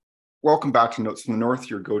Welcome back to Notes from the North,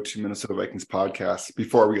 your go-to Minnesota Vikings podcast.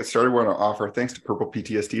 Before we get started, we want to offer thanks to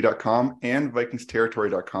purpleptsd.com and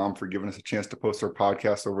vikingsterritory.com for giving us a chance to post our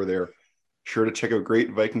podcast over there. Sure to check out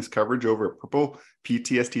great Vikings coverage over at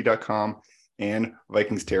purpleptsd.com and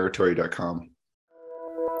vikingsterritory.com.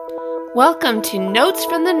 Welcome to Notes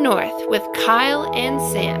from the North with Kyle and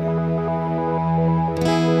Sam.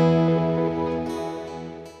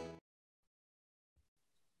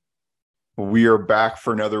 We are back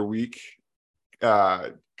for another week.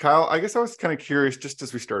 Kyle, I guess I was kind of curious, just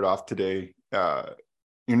as we start off today, you're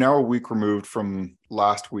now a week removed from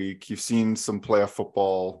last week. You've seen some playoff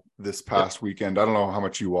football this past weekend. I don't know how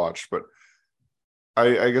much you watched, but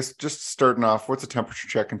I guess just starting off, what's a temperature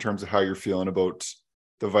check in terms of how you're feeling about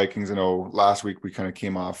the Vikings? I know last week we kind of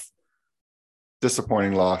came off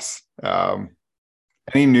disappointing loss.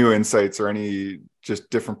 Any new insights or any just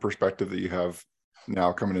different perspective that you have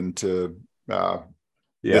now coming into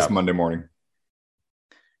this Monday morning?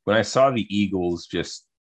 When I saw the Eagles just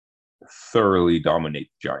thoroughly dominate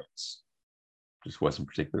the Giants, just wasn't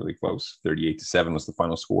particularly close. 38-7 was the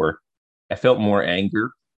final score. I felt more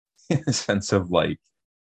anger in the sense of the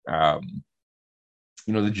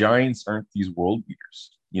Giants aren't these world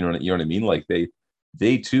beaters. You know what I mean? Like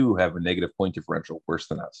they too have a negative point differential worse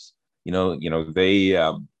than us. They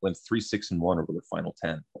went 3-6-1 over the final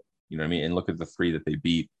 10. You know what I mean? And look at the three that they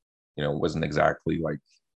beat. It wasn't exactly like,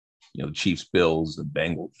 the Chiefs, Bills, and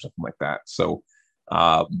Bengals or something like that. So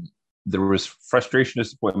there was frustration,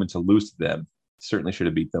 disappointment to lose to them. Certainly should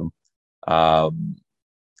have beat them.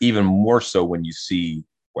 Even more so when you see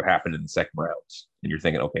what happened in the second round and you're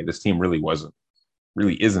thinking, okay, this team really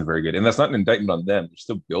isn't very good. And that's not an indictment on them. They're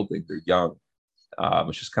still building. They're young.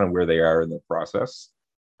 It's just kind of where they are in the process.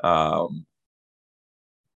 So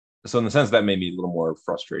in the sense that made me a little more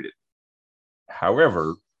frustrated.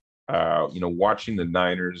 However, watching the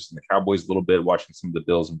Niners and the Cowboys a little bit, watching some of the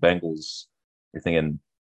Bills and Bengals, you're thinking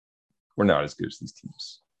we're not as good as these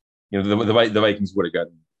teams. The Vikings would have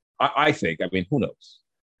gotten. I think. I mean, who knows?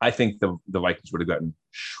 I think the Vikings would have gotten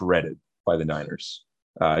shredded by the Niners,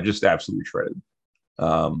 just absolutely shredded.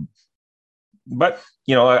 But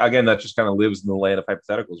again, that just kind of lives in the land of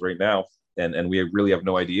hypotheticals right now, and we really have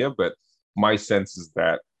no idea. But my sense is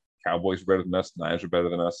that Cowboys were better than us, Niners were better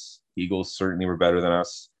than us, Eagles certainly were better than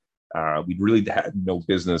us. We really had no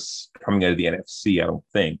business coming out of the NFC, I don't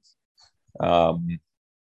think.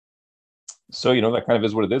 So that kind of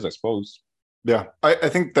is what it is, I suppose. Yeah, I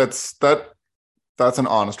think that's an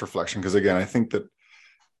honest reflection, because again, I think that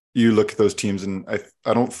you look at those teams and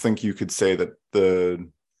I don't think you could say that the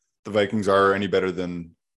Vikings are any better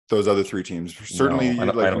than those other three teams. Certainly, no,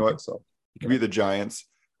 I don't think so. You could be the Giants,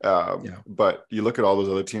 but you look at all those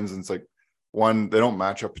other teams and it's like, one, they don't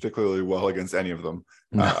match up particularly well against any of them.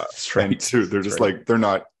 That's right. And two, they're just like they're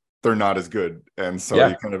not as good, and so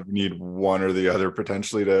you kind of need one or the other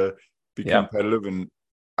potentially to be competitive. And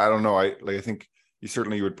I don't know. I think you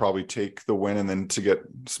certainly would probably take the win and then to get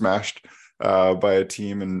smashed by a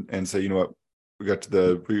team and say, you know what, we got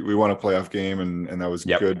to we won a playoff game and that was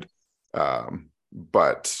good.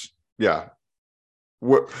 But yeah.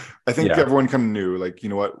 I think everyone kind of knew, like, you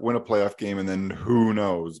know what, win a playoff game and then who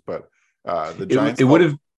knows. But the Giants, it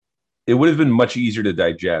would have been much easier to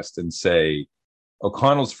digest and say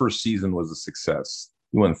O'Connell's first season was a success.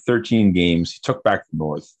 He won 13 games. He took back the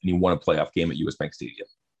North and he won a playoff game at US Bank Stadium.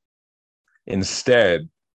 Instead,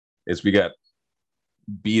 as we got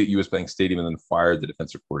beat at US Bank Stadium and then fired the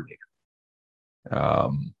defensive coordinator.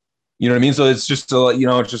 You know what I mean? So it's just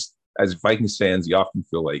it's just, as Vikings fans, you often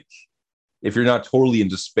feel like if you're not totally in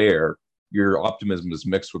despair, your optimism is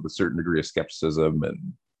mixed with a certain degree of skepticism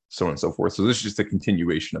and so on and so forth. So this is just a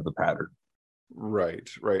continuation of the pattern. Right.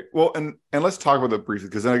 Well, and let's talk about that briefly,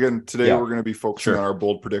 because then again, today we're going to be focusing on our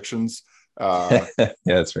bold predictions. Yeah,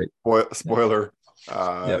 that's right. Spoiler.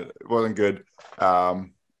 Wasn't good.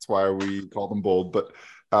 That's why we call them bold. But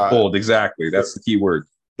bold, exactly. That's the key word.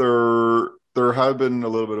 There have been a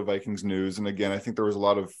little bit of Vikings news, and again, I think there was a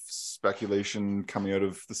lot of speculation coming out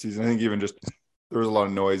of the season. I think even just there was a lot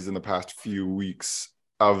of noise in the past few weeks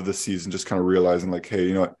of the season, just kind of realizing like, hey,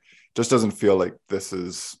 you know what, just doesn't feel like this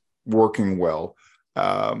is working well.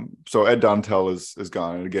 So Ed Donatell is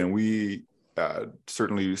gone, and again, we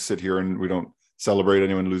certainly sit here and we don't celebrate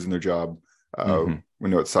anyone losing their job. We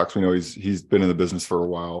know it sucks. We know he's been in the business for a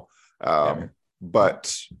while.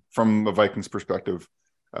 But from a Vikings perspective,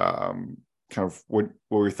 kind of what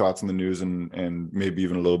were your thoughts on the news and maybe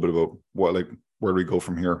even a little bit about where do we go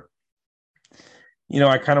from here?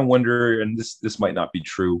 I kind of wonder, and this might not be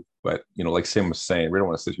true, but like Sam was saying, we don't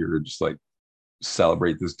want to sit here and just like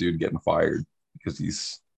celebrate this dude getting fired because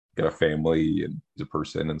he's got a family and he's a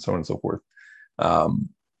person and so on and so forth. Um,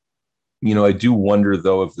 I do wonder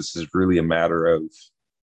though if this is really a matter of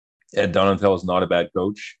Ed Donatel is not a bad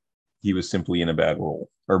coach. He was simply in a bad role,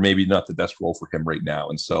 or maybe not the best role for him right now.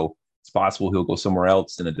 And so it's possible he'll go somewhere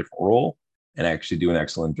else in a different role and actually do an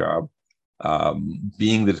excellent job.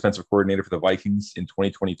 Being the defensive coordinator for the Vikings in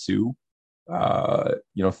 2022,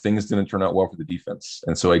 things didn't turn out well for the defense.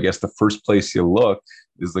 And so I guess the first place you look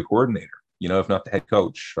is the coordinator, if not the head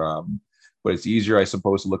coach. But it's easier, I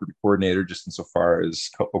suppose, to look at the coordinator just insofar as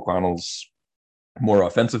O'Connell's more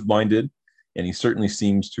offensive minded. And he certainly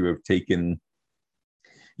seems to have taken,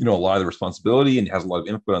 a lot of the responsibility and has a lot of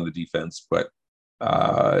input on the defense. But,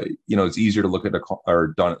 it's easier to look at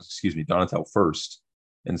Donatel first.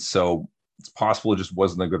 And so it's possible it just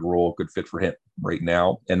wasn't a good role, good fit for him right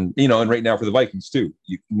now. And, and right now for the Vikings too,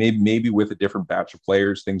 maybe with a different batch of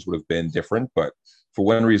players, things would have been different. But for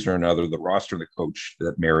one reason or another, the roster and the coach,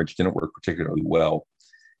 that marriage didn't work particularly well.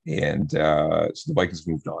 And so the Vikings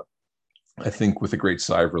moved on, I think, with a great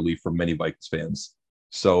sigh of relief from many Vikings fans.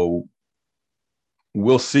 So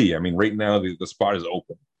we'll see. I mean, right now the spot is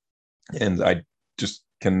open. And I just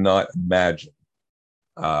cannot imagine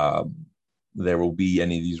there will be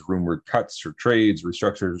any of these rumored cuts or trades,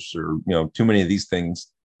 restructures, or, too many of these things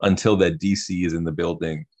until that DC is in the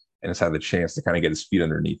building and has had the chance to kind of get his feet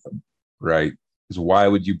underneath him, right? Because why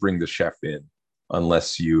would you bring the chef in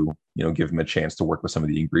unless you give him a chance to work with some of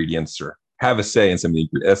the ingredients or have a say in some of the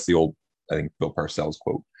ingredients? That's the old, I think, Bill Parcells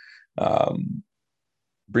quote.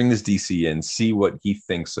 Bring this DC in, see what he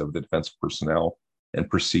thinks of the defensive personnel, and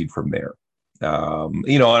proceed from there.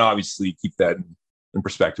 And obviously keep that in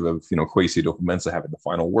perspective of, Kwesi Adofo-Mensah having the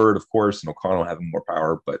final word, of course, and O'Connell having more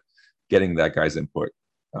power, but getting that guy's input,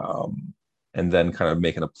 and then kind of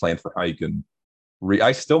making a plan for how you can.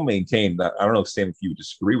 I still maintain that. I don't know, Sam, if you would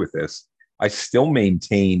disagree with this. I still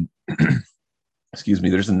maintain, excuse me,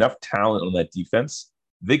 there's enough talent on that defense.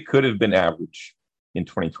 They could have been average in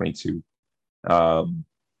 2022.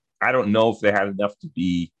 I don't know if they had enough to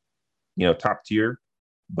be, top tier,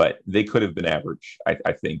 but they could have been average.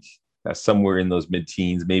 I think somewhere in those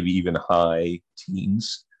mid-teens, maybe even high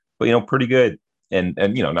teens, but pretty good and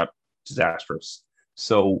not disastrous.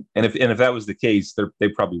 So, and if that was the case, they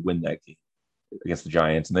probably win that game against the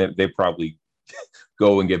Giants, and they probably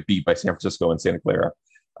go and get beat by San Francisco and Santa Clara.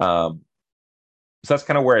 So that's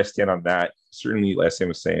kind of where I stand on that. Certainly, as Sam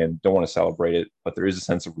was saying, don't want to celebrate it, but there is a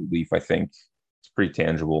sense of relief. I think it's pretty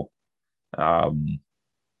tangible. And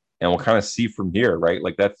we'll kind of see from here, right?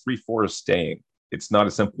 Like that 3-4 is staying. It's not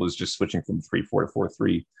as simple as just switching from 3-4 to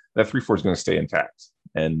 4-3. That 3-4 is going to stay intact.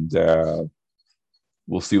 And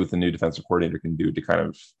we'll see what the new defensive coordinator can do to kind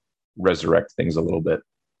of resurrect things a little bit.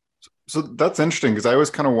 So that's interesting, because I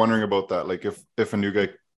was kind of wondering about that. Like if a new guy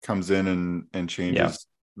comes in and changes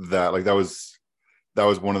that, like that was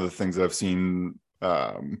one of the things that I've seen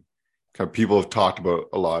kind of people have talked about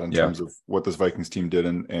a lot in terms of what this Vikings team did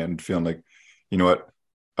and feeling like, what,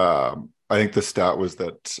 I think the stat was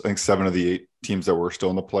that I think 7 of the 8 teams that were still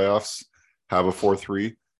in the playoffs have a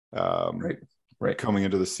 4-3 right coming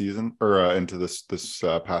into the season or into this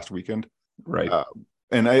past weekend. Right.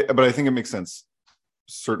 But I think it makes sense.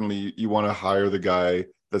 Certainly you want to hire the guy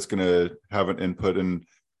that's going to have an input. And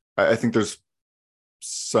I think there's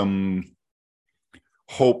some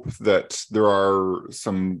hope that there are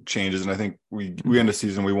some changes. And I think we end a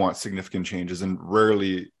season, we want significant changes, and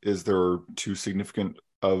rarely is there too significant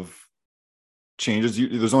of changes.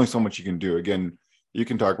 There's only so much you can do. Again, you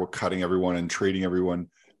can talk about cutting everyone and trading everyone,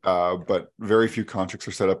 but very few contracts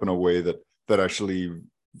are set up in a way that actually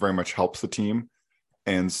very much helps the team.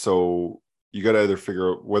 And so you got to either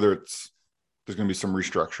figure out whether there's going to be some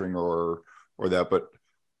restructuring or that, but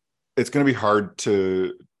it's going to be hard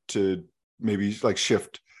to maybe like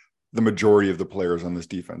shift the majority of the players on this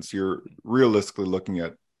defense. You're realistically looking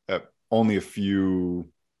at only a few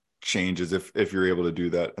changes if you're able to do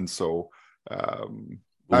that. And so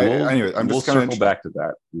anyway, we'll circle back to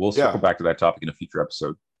that. We'll circle back to that topic in a future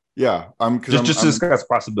episode. Yeah. Just to discuss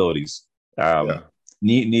possibilities.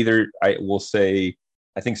 Neither, I will say,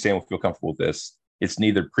 I think Sam will feel comfortable with this. It's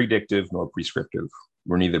neither predictive nor prescriptive.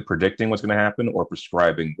 We're neither predicting what's going to happen or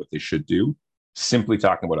prescribing what they should do. Simply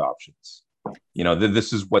talking about options.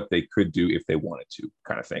 This is what they could do if they wanted to,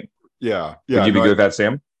 kind of thing. Yeah. Would you be good with that,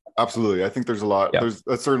 Sam? Absolutely. I think there's a lot. Yeah.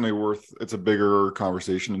 That's certainly it's a bigger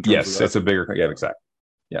conversation. In terms of that. It's a bigger. Yeah, exactly.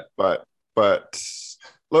 Yeah. But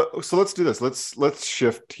so let's do this. Let's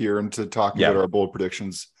shift here into talking about our bold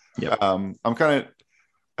predictions. Yeah. I'm kind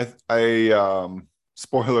of, I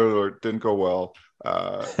spoiler alert, didn't go well.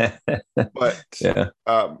 But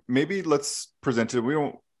maybe let's present it. We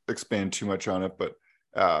won't expand too much on it, but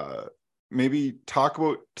maybe talk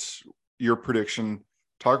about your prediction,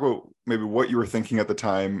 talk about maybe what you were thinking at the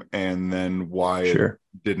time, and then why it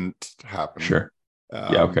didn't happen. Sure.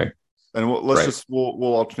 Okay. And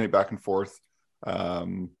we'll alternate back and forth.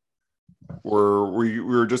 We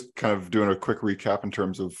were just kind of doing a quick recap in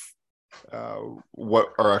terms of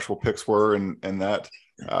what our actual picks were and that.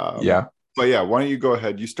 But yeah, why don't you go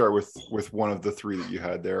ahead? You start with one of the three that you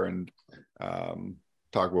had there, and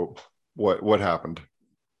talk about what happened.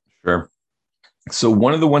 Sure. So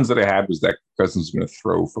one of the ones that I had was that Cousins was going to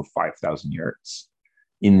throw for 5,000 yards.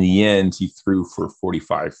 In the end, he threw for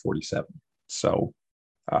 45, 47. So,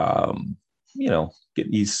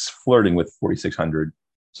 he's flirting with 4,600.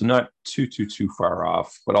 So not too far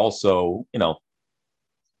off, but also, a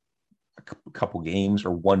couple games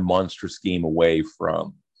or one monstrous game away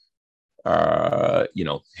from,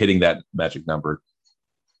 hitting that magic number.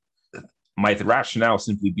 My rationale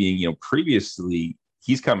simply being, previously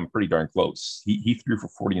he's come pretty darn close. He threw for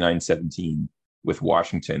 49-17 with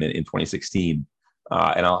Washington in 2016.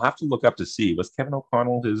 And I'll have to look up to see, was Kevin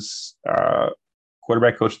O'Connell his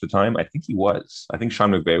quarterback coach at the time? I think he was. I think Sean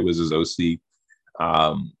McVay was his OC.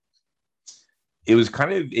 It was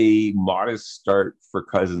kind of a modest start for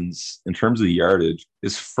Cousins in terms of the yardage.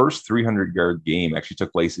 His first 300-yard game actually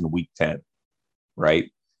took place in week 10, right?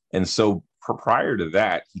 And so prior to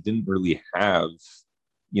that, he didn't really have,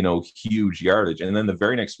 huge yardage. And then the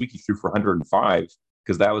very next week, he threw for 105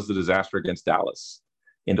 because that was the disaster against Dallas.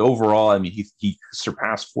 And overall, I mean, he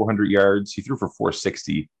surpassed 400 yards. He threw for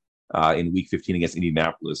 460 in week 15 against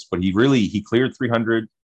Indianapolis. But he cleared 300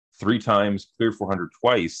 three times, cleared 400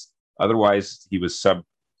 twice. Otherwise, he was sub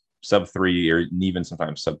 3 or even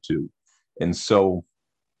sometimes sub 2. And so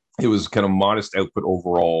it was kind of modest output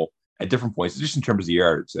overall at different points, just in terms of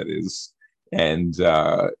yards, that is. And,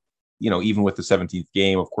 even with the 17th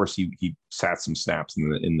game, of course, he sat some snaps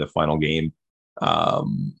in the final game.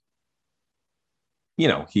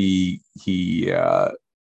 He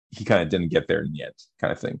kind of didn't get there in the end,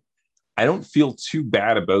 kind of thing. I don't feel too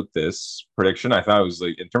bad about this prediction. I thought it was,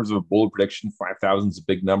 like, in terms of a bold prediction, 5,000 is a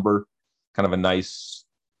big number, kind of a nice,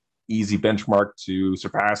 easy benchmark to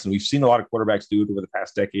surpass. And we've seen a lot of quarterbacks do it over the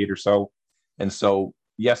past decade or so. And so,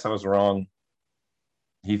 yes, I was wrong.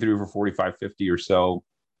 He threw for 45, 50 or so.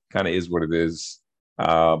 Kind of is what it is.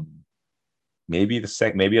 Maybe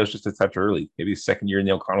maybe I was just a touch early. Maybe the second year in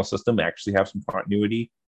the O'Connell system actually have some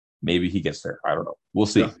continuity. Maybe he gets there. I don't know. We'll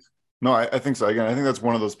see. Yeah. No, I think so. Again, I think that's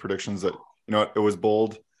one of those predictions that, it was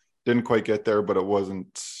bold, didn't quite get there, but it wasn't.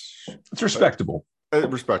 It's respectable.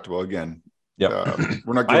 Respectable again. Yeah,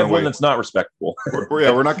 we're not. I have one that's not respectable.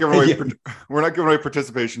 We're not giving away. We're not giving away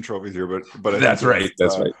participation trophies here, but that's right.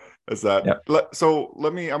 That's right. That's that. Yeah. So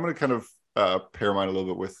I'm going to kind of pair mine a little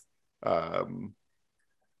bit with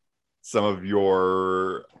some of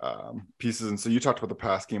your pieces. And so you talked about the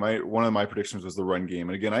pass game. One of my predictions was the run game,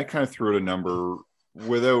 and again, I kind of threw out a number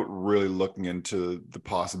without really looking into the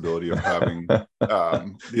possibility of having.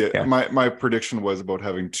 My prediction was about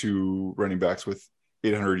having two running backs with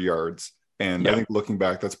 800 yards, and I think looking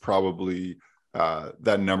back, that's probably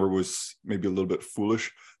that number was maybe a little bit foolish.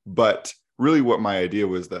 But really, what my idea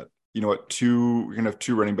was that, you're gonna have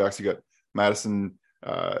two running backs. You got Madison,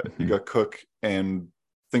 you got Cook, and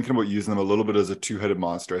thinking about using them a little bit as a two-headed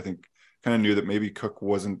monster. I think kind of knew that maybe Cook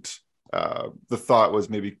wasn't. The thought was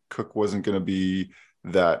maybe Cook wasn't going to be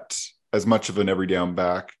that as much of an every down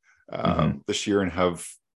back this year, and have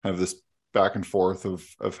this back and forth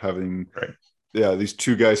of having these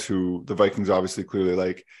two guys who the Vikings obviously clearly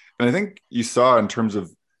like. And I think you saw in terms of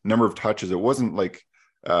number of touches, it wasn't like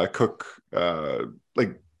Cook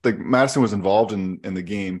like Madison was involved in the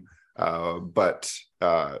game, but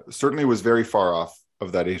certainly was very far off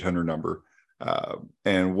of that 800 number,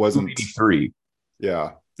 and wasn't 83.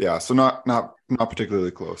 Yeah. So not particularly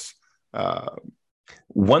close.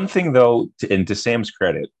 One thing though, to Sam's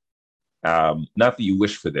credit, not that you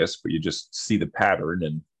wish for this, but you just see the pattern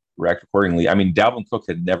and react accordingly. I mean, Dalvin Cook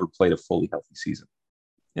had never played a fully healthy season.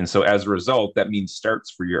 And so as a result, that means starts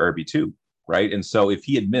for your RB2, right? And so if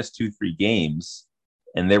he had missed 2-3 games,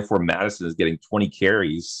 and therefore Madison is getting 20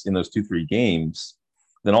 carries in those 2-3 games,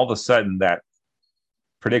 then all of a sudden that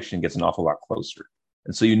prediction gets an awful lot closer.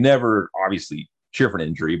 And so you never obviously cheer for an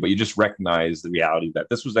injury, but you just recognize the reality that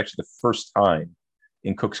this was actually the first time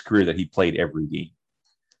in Cook's career that he played every game,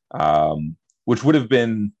 which would have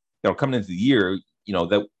been, coming into the year,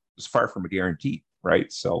 that was far from a guarantee,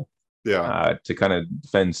 right? So to kind of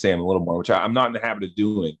defend Sam a little more, which I'm not in the habit of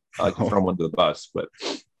doing. I like to throw him under the bus, but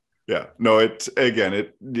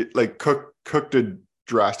like Cook did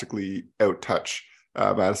drastically out touch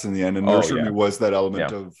Madison in the end, and there certainly was that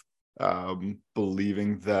element of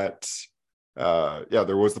believing that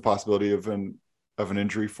there was the possibility of an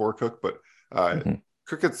injury for Cook, but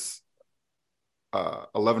Cook gets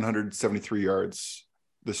 1,173 yards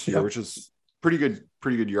this year, which is pretty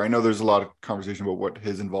good year. I know there's a lot of conversation about what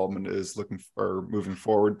his involvement is moving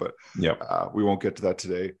forward, but we won't get to that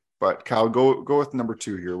today. But Kyle, go with number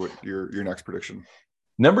 2 here. What your next prediction?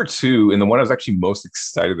 Number 2, and the one I was actually most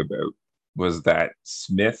excited about, was that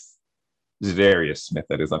Za'Darius Smith,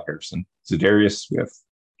 that is not Harrison, Za'Darius Smith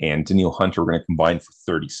and Danielle Hunter were going to combine for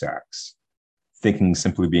 30 sacks. Thinking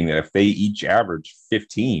simply being that if they each average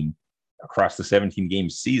 15 across the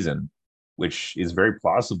 17-game season, which is very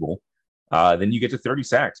plausible, then you get to 30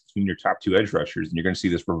 sacks between your top 2 edge rushers, and you're going to see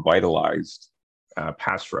this revitalized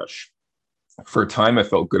pass rush. For a time, I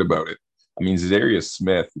felt good about it. I mean, Za'Darius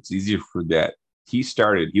Smith, it's easy to forget. He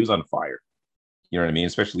was on fire. You know what I mean?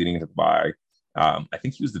 Especially leading into the bye. I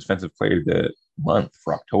think he was the defensive player of the month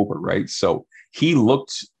for October, right? So he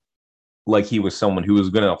looked like he was someone who was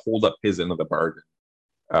going to hold up his end of the bargain.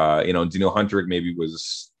 Danielle Hunter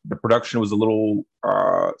the production was a little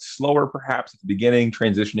slower perhaps at the beginning,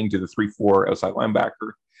 transitioning to the 3-4 outside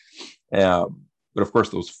linebacker. But of course,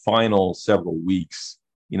 those final several weeks,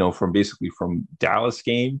 from Dallas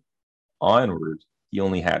game onward, he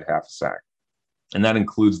only had half a sack. And that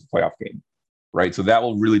includes the playoff game, right? So that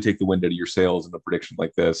will really take the wind out of your sails in a prediction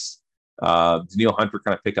like this. Danielle Hunter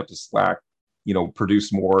kind of picked up the slack,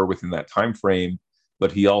 produced more within that time frame,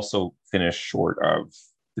 but he also finished short of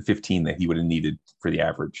the 15 that he would have needed for the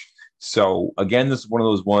average. So again, this is one of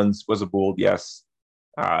those ones. Was a bold, yes.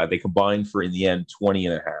 They combined for, in the end, 20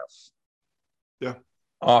 and a half. Yeah.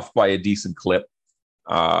 Off by a decent clip.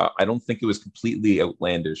 I don't think it was completely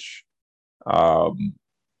outlandish.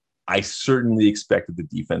 I certainly expected the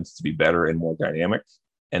defense to be better and more dynamic.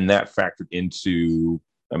 And that factored into,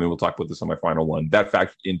 we'll talk about this on my final one. That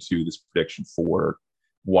factored into this prediction for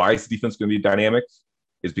why is the defense going to be dynamic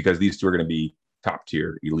is because these two are going to be top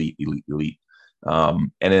tier, elite.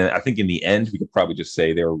 And then I think in the end, we could probably just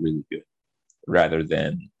say they were really good rather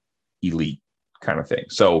than elite kind of thing.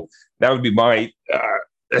 So that would be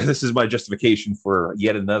this is my justification for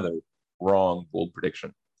yet another wrong, bold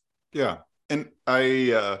prediction. Yeah. And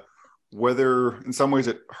whether in some ways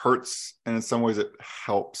it hurts and in some ways it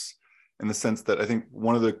helps, in the sense that I think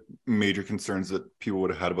one of the major concerns that people would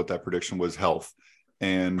have had about that prediction was health.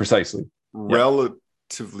 And precisely.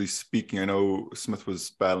 Relatively speaking, I know Smith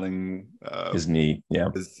was battling his knee,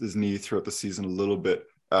 his knee throughout the season a little bit,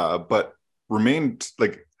 but remained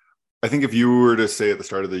I think if you were to say at the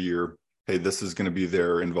start of the year, hey, this is going to be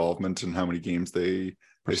their involvement and how many games they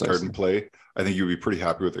start and play, I think you'd be pretty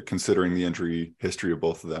happy with it, considering the injury history of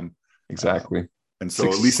both of them. Exactly. And so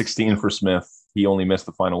at least 16 for Smith. He only missed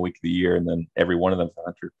the final week of the year, and then every one of them for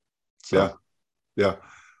Hunter. So. Yeah.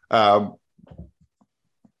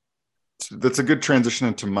 That's a good transition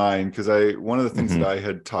into mine, because one of the things that I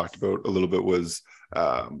had talked about a little bit was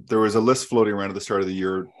there was a list floating around at the start of the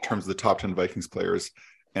year in terms of the top 10 Vikings players.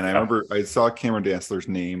 And I remember I saw Cameron Dantzler's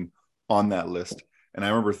name on that list. And I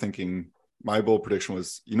remember thinking, my bold prediction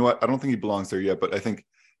was, you know what? I don't think he belongs there yet, but I think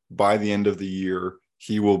by the end of the year,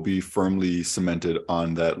 he will be firmly cemented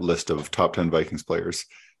on that list of top 10 Vikings players.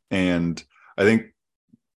 And I think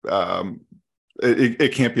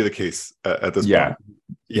it can't be the case at this point.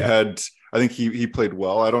 I think he played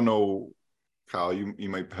well. I don't know, Kyle, you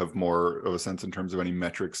might have more of a sense in terms of any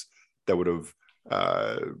metrics that would have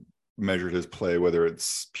measured his play, whether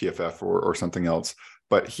it's PFF or something else.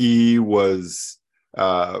 But he was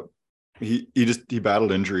he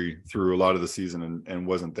battled injury through a lot of the season and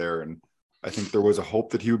wasn't there. And I think there was a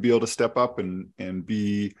hope that he would be able to step up and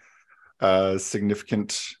be a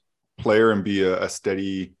significant player and be a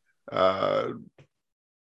steady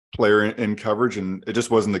player in coverage, and it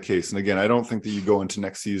just wasn't the case. And again, I don't think that you go into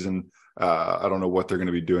next season. I don't know what they're going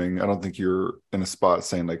to be doing. I don't think you're in a spot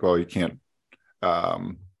saying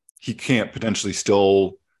he can't potentially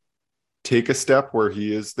still take a step where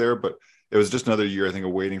he is there, but it was just another year, I think,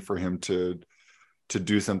 of waiting for him to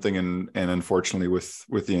do something. And unfortunately with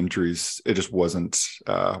the injuries, it just wasn't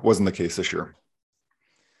the case this year.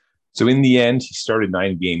 So in the end, he started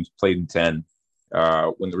 9 games, played in 10.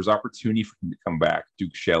 When there was opportunity for him to come back,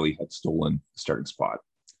 Duke Shelley had stolen the starting spot.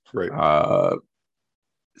 Right.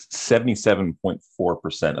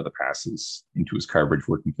 77.4% of the passes into his coverage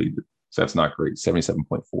were completed. So that's not great.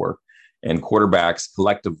 77.4. And quarterbacks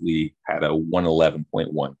collectively had a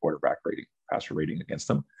 111.1 quarterback rating, passer rating against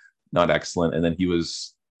them. Not excellent. And then he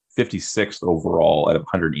was 56th overall out of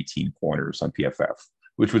 118 corners on PFF,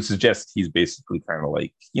 which would suggest he's basically kind of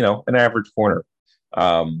like, an average corner.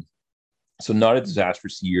 So not a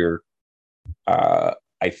disastrous year.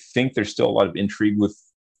 I think there's still a lot of intrigue with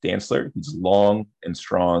Dantzler. He's long and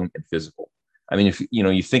strong and physical. I mean, if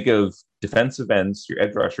you think of defensive ends, your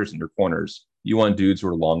edge rushers and your corners, you want dudes who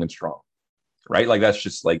are long and strong, right? Like that's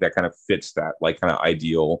just like that kind of fits that like kind of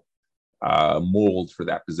ideal mold for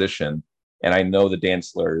that position. And I know that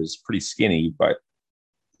Dantzler is pretty skinny, but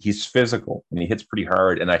he's physical and he hits pretty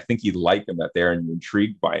hard. And I think you like him out there and you're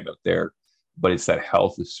intrigued by him out there. But it's that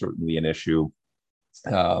health is certainly an issue.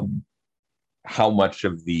 How much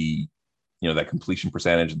of the, that completion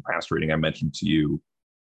percentage and pass rating I mentioned to you,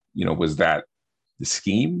 was that the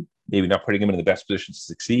scheme, maybe not putting him in the best position to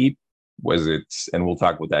succeed? Was it, and we'll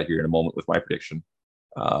talk about that here in a moment with my prediction.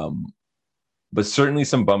 But certainly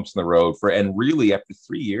some bumps in the road and really after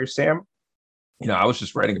 3 years, Sam, I was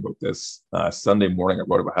just writing about this Sunday morning. I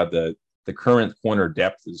wrote about how the current corner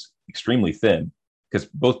depth is extremely thin because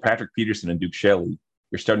both Patrick Peterson and Duke Shelley,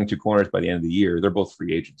 your starting two corners by the end of the year, they're both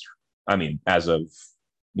free agents. I mean, as of,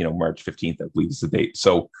 March 15th, I believe is the date.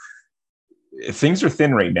 So things are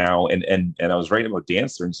thin right now. And I was writing about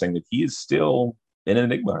Dantzler and saying that he is still an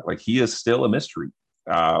enigma. Like he is still a mystery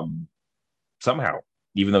somehow,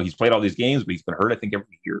 even though he's played all these games, but he's been hurt, I think,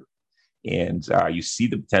 every year. And you see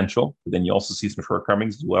the potential, but then you also see some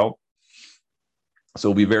shortcomings as well. So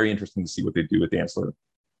it'll be very interesting to see what they do with Dantzler.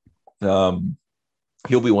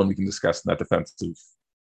 He'll be one we can discuss in that defensive,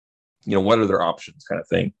 what are their options kind of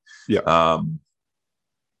thing. Yeah.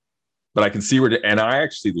 But I can see and I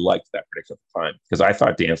actually liked that prediction at the time because I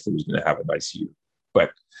thought Dantzler was going to have a nice year.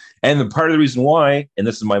 And the part of the reason why, and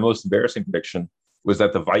this is my most embarrassing prediction, was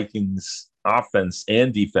that the Vikings offense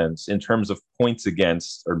and defense in terms of points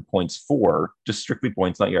against or points for, just strictly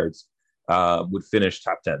points, not yards, would finish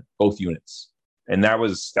top 10, both units. And that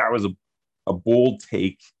was a bold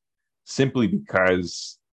take simply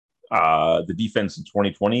because the defense in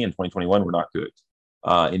 2020 and 2021 were not good.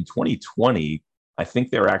 In 2020, I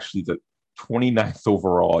think they were actually the 29th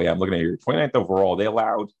overall. Yeah, I'm looking at here. 29th overall. They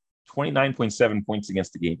allowed 29.7 points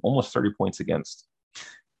against the game, almost 30 points against.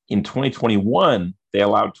 In 2021, they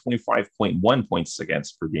allowed 25.1 points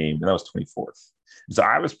against per game, and that was 24th. So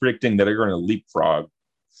I was predicting that they're going to leapfrog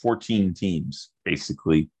 14 teams,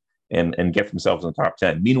 basically, and get themselves in the top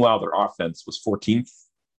 10. Meanwhile, their offense was 14th,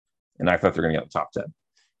 and I thought they're going to get the top 10.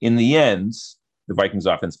 In the end, the Vikings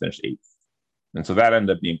offense finished 8th. And so that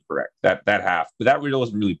ended up being correct, that half. But that really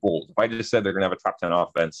wasn't really bold. If I just said they're going to have a top 10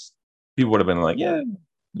 offense, people would have been like, yeah.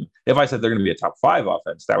 If I said they're going to be a top 5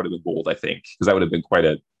 offense, that would have been bold, I think, because that would have been quite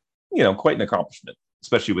an accomplishment,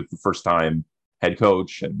 especially with the first time head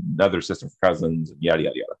coach and another assistant for Cousins and yada,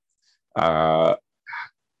 yada, yada.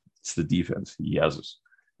 It's the defense. Yes.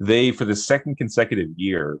 For the second consecutive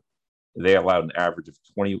year, they allowed an average of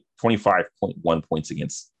 25.1 points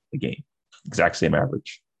against the game. Exact same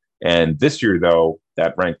average. And this year, though,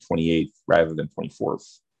 that ranked 28th rather than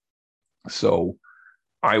 24th. So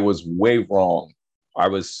I was way wrong. I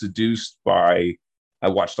was seduced I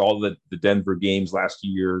watched all the Denver games last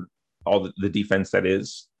year, all the defense that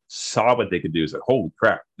is, saw what they could do. Said, holy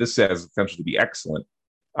crap, this has the potential to be excellent.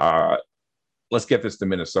 Let's get this to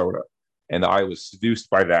Minnesota. And I was seduced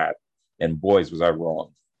by that. And boys, was I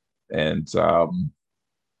wrong. And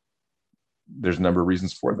there's a number of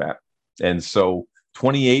reasons for that. And so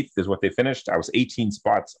 28th is what they finished. I was 18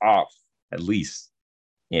 spots off, at least.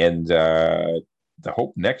 And the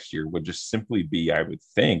hope next year would just simply be, I would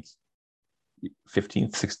think,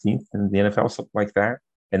 15th, 16th in the NFL, something like that.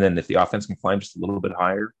 And then if the offense can climb just a little bit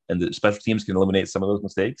higher and the special teams can eliminate some of those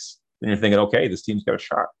mistakes, then you're thinking, okay, this team's got a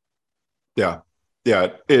shot. Yeah. Yeah.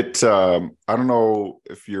 I don't know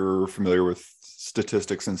if you're familiar with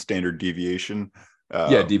statistics and standard deviation.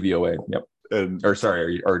 DVOA. Yep.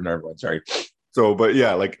 Or never mind. Sorry. So, but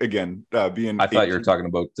yeah, like again, being. I thought you were talking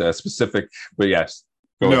about specific, but yes.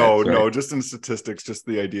 No, just in statistics, just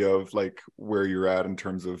the idea of like where you're at in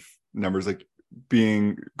terms of numbers, like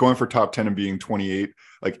going for top 10 and being 28,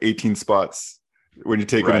 like 18 spots when you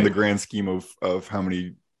take it in the grand scheme of how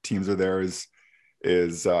many teams are there is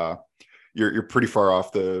you're pretty far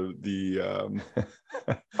off the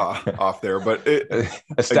off there. But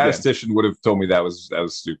a statistician would have told me that was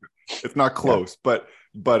stupid. It's not close, yeah.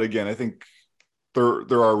 But again, I think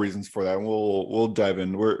there are reasons for that, and we'll dive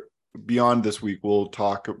in. We're beyond this week. We'll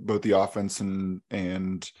talk about the offense and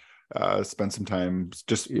spend some time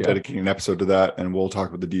just dedicating an episode to that, and we'll talk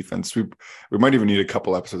about the defense. We might even need a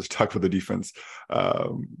couple episodes to talk about the defense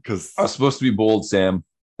because I was supposed to be bold, Sam,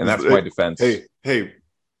 and that's my defense. Hey,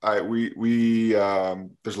 we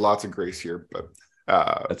there's lots of grace here, but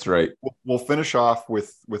that's right. We'll finish off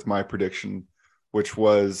with my prediction, which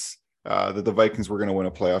was that the Vikings were going to win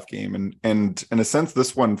a playoff game, and in a sense,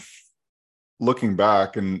 this one, looking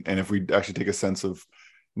back, and if we actually take a sense of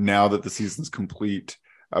now that the season's complete,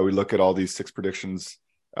 we look at all these 6 predictions.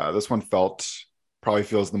 This one probably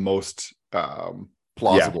feels the most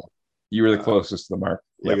plausible. You were the closest to the mark.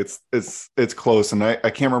 Like it's close. And I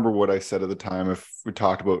can't remember what I said at the time if we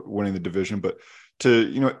talked about winning the division, but to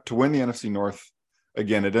win the NFC North,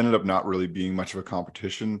 again, it ended up not really being much of a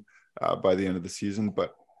competition by the end of the season,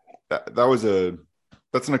 but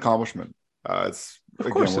that's an accomplishment. We're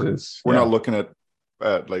not looking at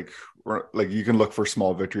you can look for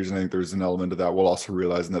small victories, and I think there's an element of that. We'll also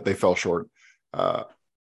realizing that they fell short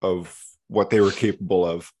of what they were capable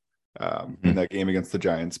of in that game against the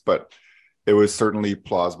Giants, but it was certainly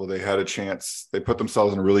plausible. They had a chance. They put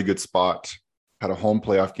themselves in a really good spot, had a home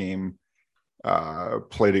playoff game,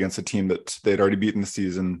 played against a team that they'd already beaten the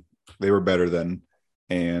season. They were better than,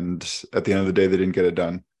 and at the end of the day, they didn't get it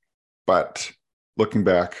done. But looking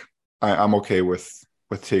back, I'm okay with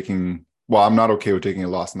taking. Well, I'm not okay with taking a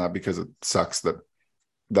loss in that because it sucks that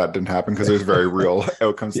didn't happen because there's very real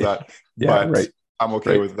outcomes to that. Yeah, but right. I'm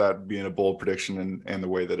okay with that being a bold prediction and the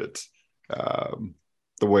way that it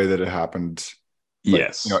happened.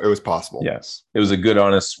 Yes, it was possible. Yes, it was a good,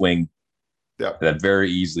 honest swing. Yeah, that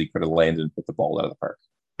very easily could have landed and put the ball out of the park.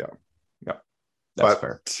 Yeah, that's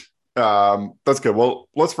fair. That's good. Well,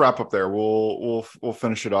 let's wrap up there. We'll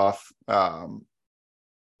finish it off.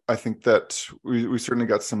 I think that we certainly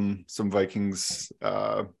got some Vikings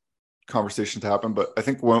conversation to happen, but I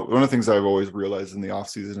think one of the things I've always realized in the off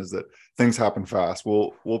season is that things happen fast.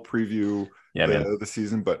 We'll preview the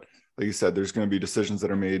season, but like you said, there's going to be decisions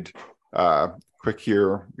that are made quick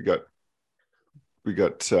here. We got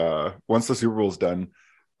once the Super Bowl is done,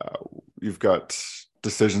 you've got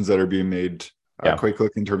decisions that are being made quite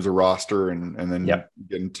quick in terms of roster and then get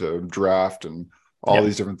into draft and all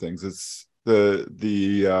these different things. It's the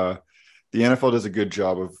NFL does a good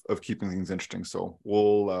job of keeping things interesting. So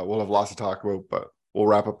we'll have lots to talk about, but we'll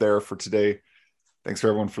wrap up there for today. Thanks for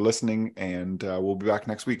everyone for listening, and we'll be back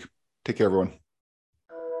next week. Take care, everyone.